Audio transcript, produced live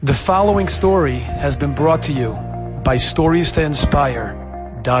The following story has been brought to you by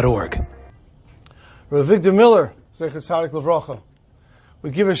StoriesToInspire.org. Rav Victor Miller, Zecher Tzadik Levracha. We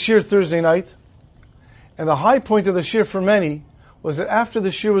give a shir Thursday night, and the high point of the shir for many was that after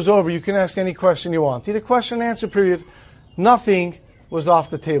the shir was over, you can ask any question you want. Did a question and answer period, nothing was off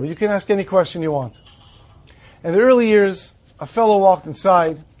the table. You can ask any question you want. In the early years, a fellow walked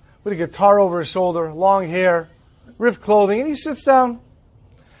inside with a guitar over his shoulder, long hair, ripped clothing, and he sits down.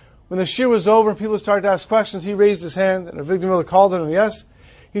 When the shir was over and people started to ask questions, he raised his hand, and Rav Victor Miller called him, yes.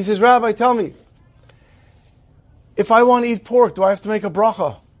 He says, Rabbi, tell me, if I want to eat pork, do I have to make a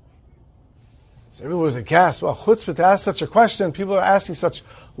bracha? So everyone was aghast. Well, chutzpah to ask such a question. People are asking such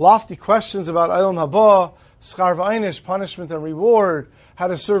lofty questions about Olam Haba, Schar V'Einish, punishment and reward, how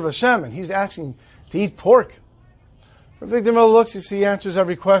to serve Hashem, and he's asking to eat pork. Rav Victor Miller looks, he answers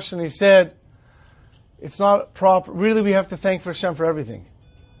every question. He said, it's not proper. Really, we have to thank Hashem for everything.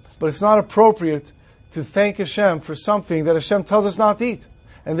 But it's not appropriate to thank Hashem for something that Hashem tells us not to eat.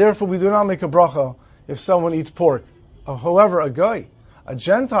 And therefore we do not make a bracha if someone eats pork. However, a guy, a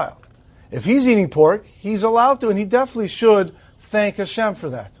Gentile, if he's eating pork, he's allowed to, and he definitely should thank Hashem for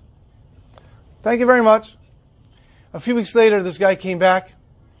that. Thank you very much. A few weeks later, this guy came back,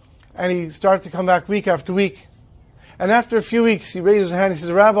 and he started to come back week after week. And after a few weeks, he raised his hand and he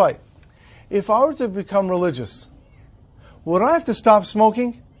says, Rabbi, if I were to become religious, would I have to stop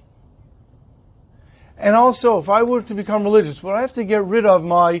smoking? And also, if I were to become religious, would I have to get rid of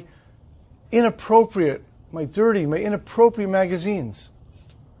my inappropriate magazines?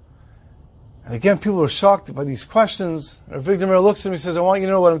 And again, people were shocked by these questions. Rav Victor Miller looks at me and says, I want you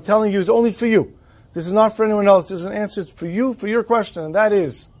to know what I'm telling you is only for you. This is not for anyone else. This is an answer for you, for your question. And that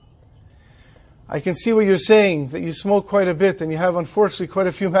is, I can see what you're saying, that you smoke quite a bit and you have, unfortunately, quite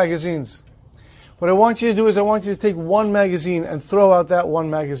a few magazines. What I want you to do is I want you to take one magazine and throw out that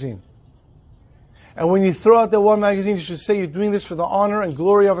one magazine. And when you throw out that one magazine, you should say you're doing this for the honor and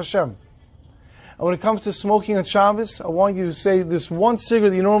glory of Hashem. And when it comes to smoking on Shabbos, I want you to say this one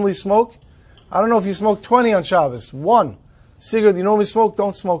cigarette that you normally smoke. I don't know if you smoke 20 on Shabbos. One cigarette that you normally smoke,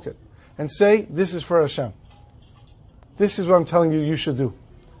 don't smoke it. And say, this is for Hashem. This is what I'm telling you you should do.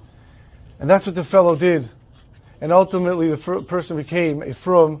 And that's what the fellow did. And ultimately the person became a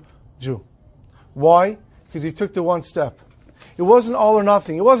frum Jew. Why? Because he took the one step. It wasn't all or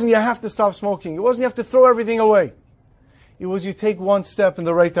nothing. It wasn't you have to stop smoking. It wasn't you have to throw everything away. It was you take one step in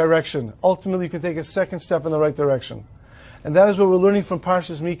the right direction. Ultimately, you can take a second step in the right direction. And that is what we're learning from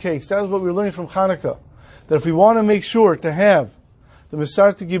Parshas Miketz. That is what we're learning from Chanukah. That if we want to make sure to have the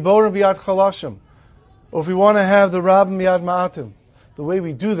Mesarta Giborim B'Yad Chalashim, or if we want to have the Rabbim B'Yad Ma'atim, the way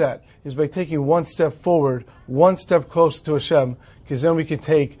we do that is by taking one step forward, one step closer to Hashem, because then we can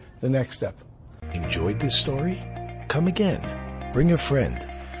take the next step. Enjoyed this story? Come again. Bring a friend.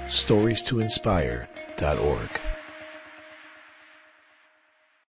 StoriesToInspire.org